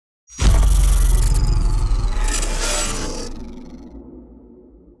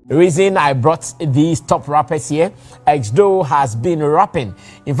The reason I brought these top rappers here, XDO has been rapping.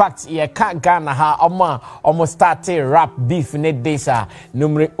 In fact, you can't Ghana ha almost started rap beef in days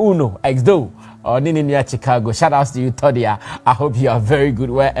numero uno XDO or Nini Chicago. Shout outs to you, Todia. I hope you are very good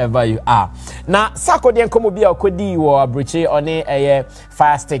wherever you are. Now, Sarkodie and Komobia Kodi or Briche on a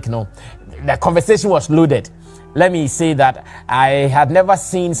fire stick. No, the conversation was loaded. Let me say that I had never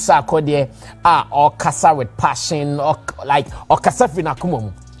seen Sarkodie or Kasa with passion or Kasa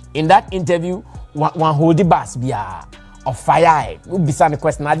Finakumo. In that interview, one hold the bass bia of fire. Ubisana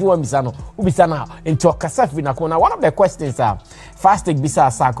question. I do want Ubisana into a Kasa Finakumo. One of the questions are fast take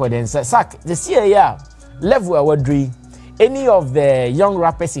bisa Sarkodie and say, Sak, this year level awardry. Any of the young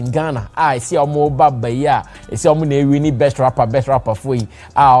rappers in Ghana, I see a more baba, I see a winning best rapper for you.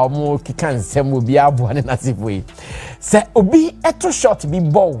 More kikan sem will be able and as way. Say, Obi eto shot be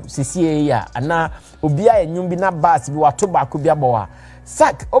bow, see and now Obia and Yumbina bass, you are tobacco be a boa.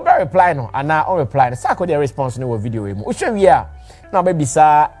 Sack, Oba reply no, and now on reply. Sack with the response no video. Ushe we are now, baby,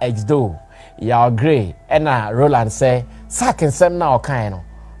 sir, XDO, ya grey, and Roland say, Sack and Sam now kind of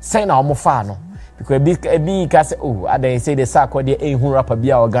say now more fano. Because be case they say the Sarkodie ain't who rapper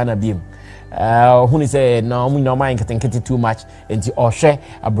be our Ghana beam. Who say no, we no mind getting too much into or share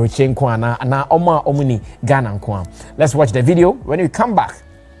a brochen kwana and now Oma Omuni Ghana kwan. Let's watch the video. When we come back,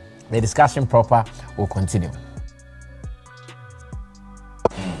 the discussion proper will continue.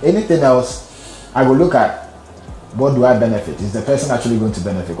 Anything else, I will look at what do I benefit? Is the person actually going to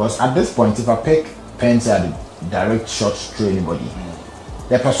benefit? Because at this point, if I pick pens at the direct shots to anybody,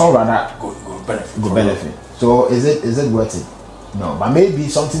 the person rather go benefit. So is it worth it? No, but maybe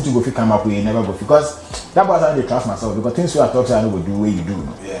something to go fi come up with, never go because that was how they trust myself because things you are talking I know will do what you do.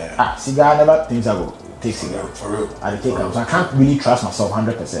 No? Yeah. Cigar never things I go take cigar for real. I take so I can't really trust myself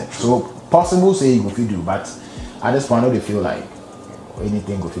 100%. So possible say you go fi do, but at this point I know they feel like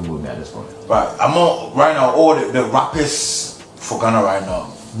anything go fi move me at this point. Right, I'm on right now. All the rappers for Ghana right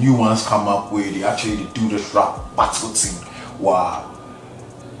now, new ones come up where they actually do this rap battle thing. Wow.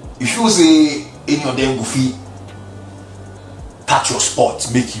 If you say any of them go fi touch your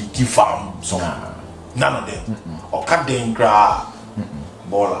spot, make you give some none of them. Or cut them gra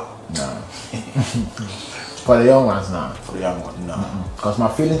baller. Nah. For the young ones now. For the young ones now. Because my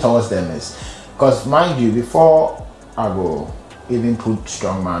feeling towards them is because mind you, before I go even put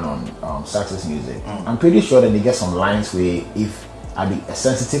Strongman on Success Music, I'm pretty sure that they get some lines where if I be a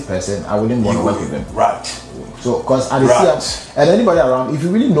sensitive person, I wouldn't want to work with them. Right. So, because I see, and anybody around, if you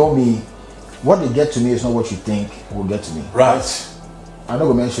really know me, what they get to me is not what you think will get to me. Right. I'm not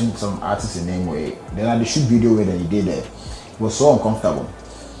going to mention some artists in name way. Then I shoot video where he did it. It was so uncomfortable.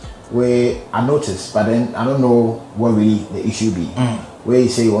 Where I noticed, but then I don't know what really the issue be. Where he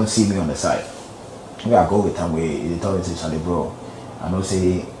say he won't see me on the side. Where I go with him, where he told me to say, bro, I don't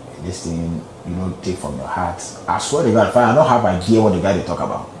say this thing, you know, take from your heart. I swear to God, I don't have idea what the guy they talk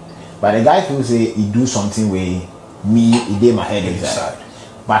about. But the guy feels say he do something where me, he did my head inside.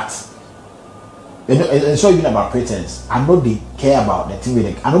 But it's not even about pretense. I know they care about the thing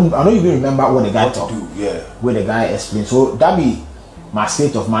where I don't even remember what the guy talked. Where the guy explained. So that be my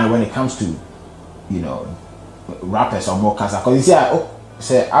state of mind when it comes to, you know, rappers or more casa. Because you see,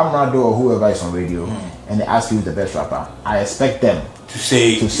 say I'm Rado or whoever is on radio and they ask you who's the best rapper, I expect them to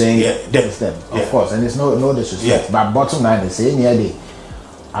say it's them. Of course, and there's no disrespect. But bottom line is saying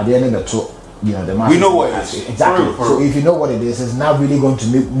at the end of the talk, you know, the man. We know what it is. Exactly. So if you know what it is, it's not really going to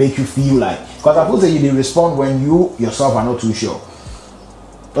make you feel like. Because I suppose that you respond when you yourself are not too sure.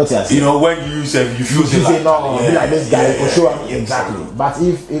 You know, when you say you feel like, no, be like this guy for sure. Exactly. But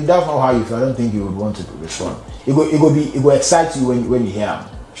if that's not how you feel, I don't think you would want to respond. It go excite you when you hear him.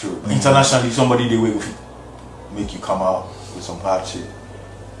 True. Internationally, somebody they will make you come out with some hard shit.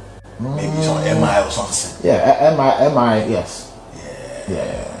 Maybe some MI or something. Yeah, MI, yes.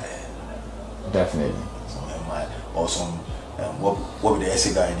 Yeah. Definitely. Some MI or some what would the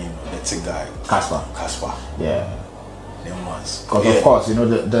essay guy name? That's a guy. Casper. Yeah. Them ones. Because of course, you know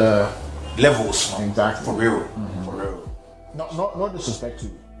the levels. Exactly. For real. For real. Not disrespect to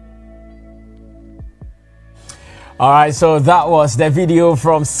you. Alright, so that was the video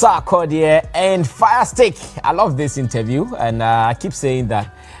from Sarkodie and Firestick. I love this interview, and I keep saying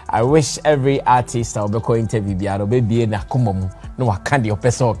that I wish every artist I will be interview be na kumomu no wakandi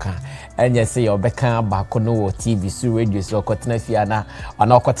opesoka and you say obeka back no TV so radio so kotena fiana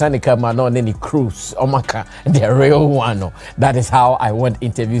ana okotana kama no any cruise omaka the real one. That is how I want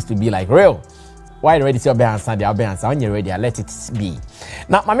interviews to be, like real. Why ready to be answer? They are answer. When you're ready, I let it be.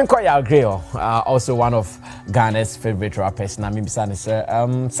 Now, Mami Koya Agreo, also one of Ghana's favorite rappers. Now, Mimi Sani sir,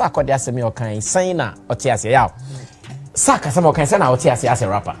 Sarkodie asemi okan saying na otiase ya. Saka some can send out as a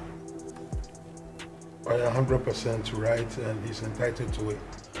rapper. I am 100% right, and he's entitled to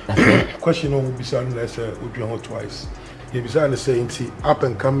it. Question on Bisan, let's say, twice. You Bisan saying, up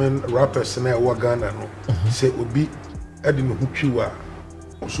and coming rappers in Ghana, say, would be adding Hukiwa,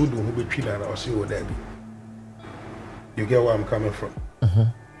 or so do who be treated, or see what that be. You get where I'm coming from.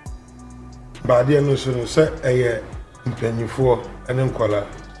 But the end of say, a penny for an inquire.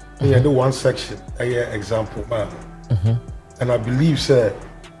 You had the one section, a example, man. And I believe, sir,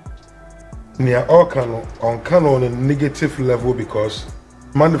 near all canon on a negative level because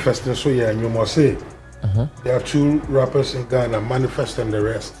manifesting so yeah, and you must say there are 2 rappers in Ghana manifesting the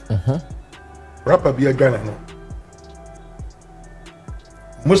rest. Rapper be a Ghana no.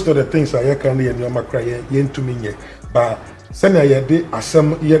 Most of the things I can hear in your cry into me, but send a yadi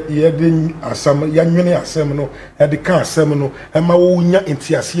asem yadi asam yanwene asem no e ka asem no e ma wo nya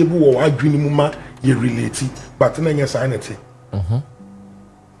entiase bu wo adwene mu ma ye relate but na nya sanity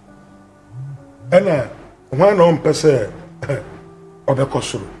ana one on person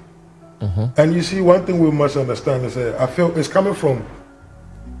obekosoro and you see one thing we must understand is I feel it's coming from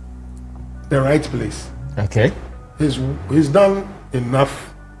the right place. Okay, he's done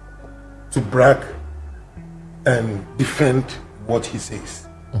enough to brag and defend what he says.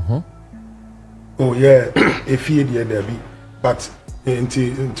 Oh yeah, if he there be, but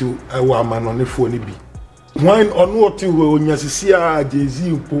into our man on the phone be. Wine on what you will see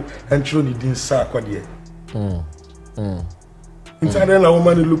Jay-Z and throw the din Sarkodie. Inside then a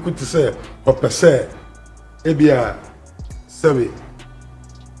woman look to say, or per se, ebia sorry,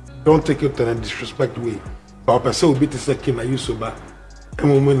 don't take it in a disrespect way. But per se will be to say, "Can I use so bad?" A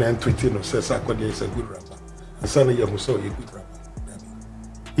woman and tweeting or says Sarkodie is a good rapper. And son you so you good rapper.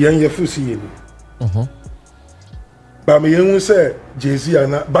 Young your fussy. But me young say Jay-Z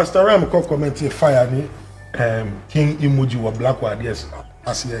and Busta Rhymes commenting fire ni King emoji or black one yes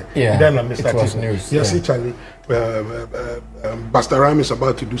as here. Then I missed that news. Yes, actually Busta Rhymes is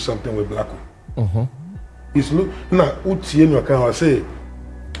about to do something with Black. It's look now uti in your can say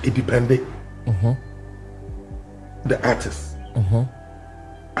it depended the artist.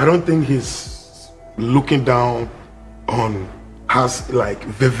 I don't think he's looking down on has like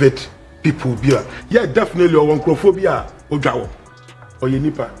vivid people be yeah definitely or one or jaw or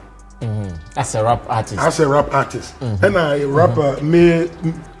yenipa as a rap artist and I rapper me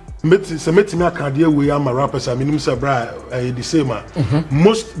we am a rappers I mean the same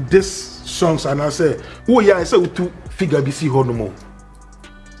most this songs and I say oh yeah I say to figure be see no more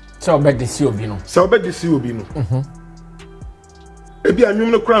so bet the COB no ebi anwum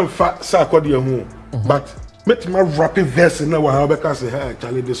no kran fa Sarkodie hu but met my rapping verse now how because hey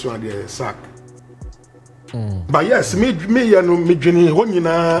Charlie this one there sack but yes me ya no me dwene ho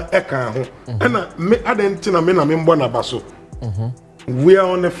nyina eka ho and me adentina me na me mbo na baso we are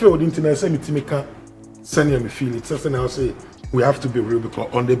on the field internet say me can send me feel it so now say we have to be real because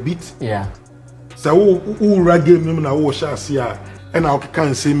on the beat so who reggae me na wo sha sia and I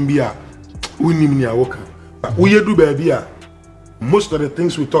can say mbia unim ni awoka but we do baby most of the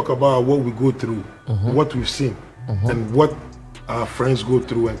things we talk about are what we go through, what we've seen, and what our friends go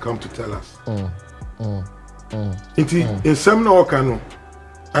through and come to tell us. In some Okano,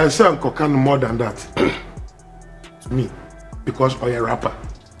 I say I'm Kokano more than that to me, because I'm a rapper.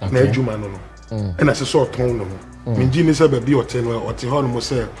 And I say so tone no. Minjini say baby or ten or Tihono mo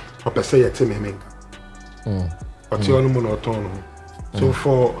say or per se yete memenka. Or Tihono mo no tone. So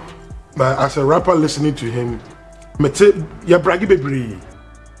for as a rapper listening to him. Mete ya bragi bebre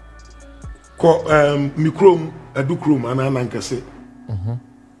ko mikrom adukrom ana nankase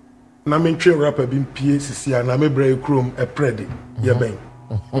na mentwe rapper bin pie sisi ana me bra krom e prede ya ben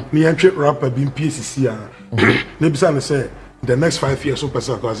me antwe rapper bin pie sisi ana na bisa na say the next 5 years so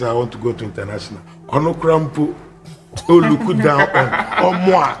person cause I want to go to international ono krampo o look down on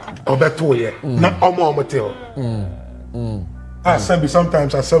moi obeto ye na omo omotel ah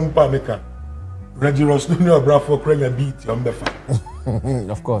sometimes I some pa make Reggie Ross no bravo Krenya beat on the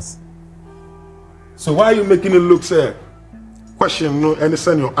of course. So why are you making it look say question no and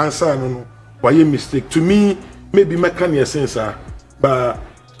send your answer no why you mistake to me maybe mechanic sense but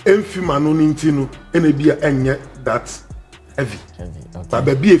enfima no nintino ene bia enye that heavy. Okay. But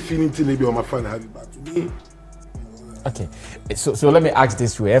baby feeling maybe on my fan heavy but to me okay so let me ask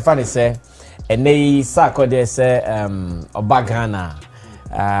this way if I say ene Sarkodie say Obagana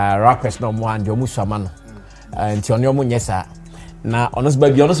rappers no mo and omu swama no nti ono omu nyesa na ono ba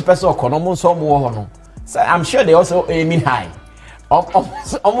bi ono so person okono mo so mo ho no so I'm sure they also aiming high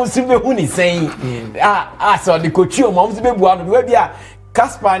almost be hu ni saying so the coach o mo be bu anu we bia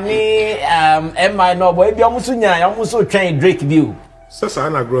Casper ni MI no boy bi omuso nya omuso twen Drake bi. Sasa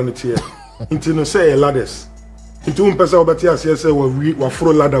na grow no tie. Nti no say ladders. Nti un pesa obeti ase say wa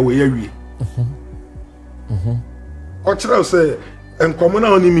fro ladder we yawie. O kira say enkomo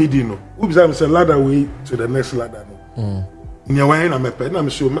na oni medi no. Ubisa say ladder we to the next ladder no. Nya wan na mepe na me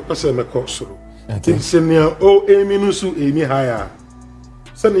so mepe say me ko soro. Okay. Senior o emi no so emi higher.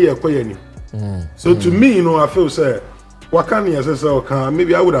 Send ye koye ni. So to me, you know, I feel say what can you say okay,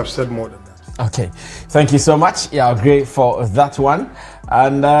 maybe I would have said more than that. Okay. Thank you so much. Yeah, great for that one.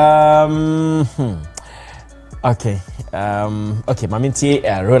 And okay. Okay, Maminti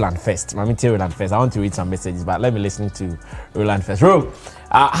Roland first. Maminti Roland first. I want to read some messages, but let me listen to Roland first. Ro,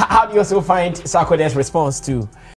 how do you also find Sarkodie's response to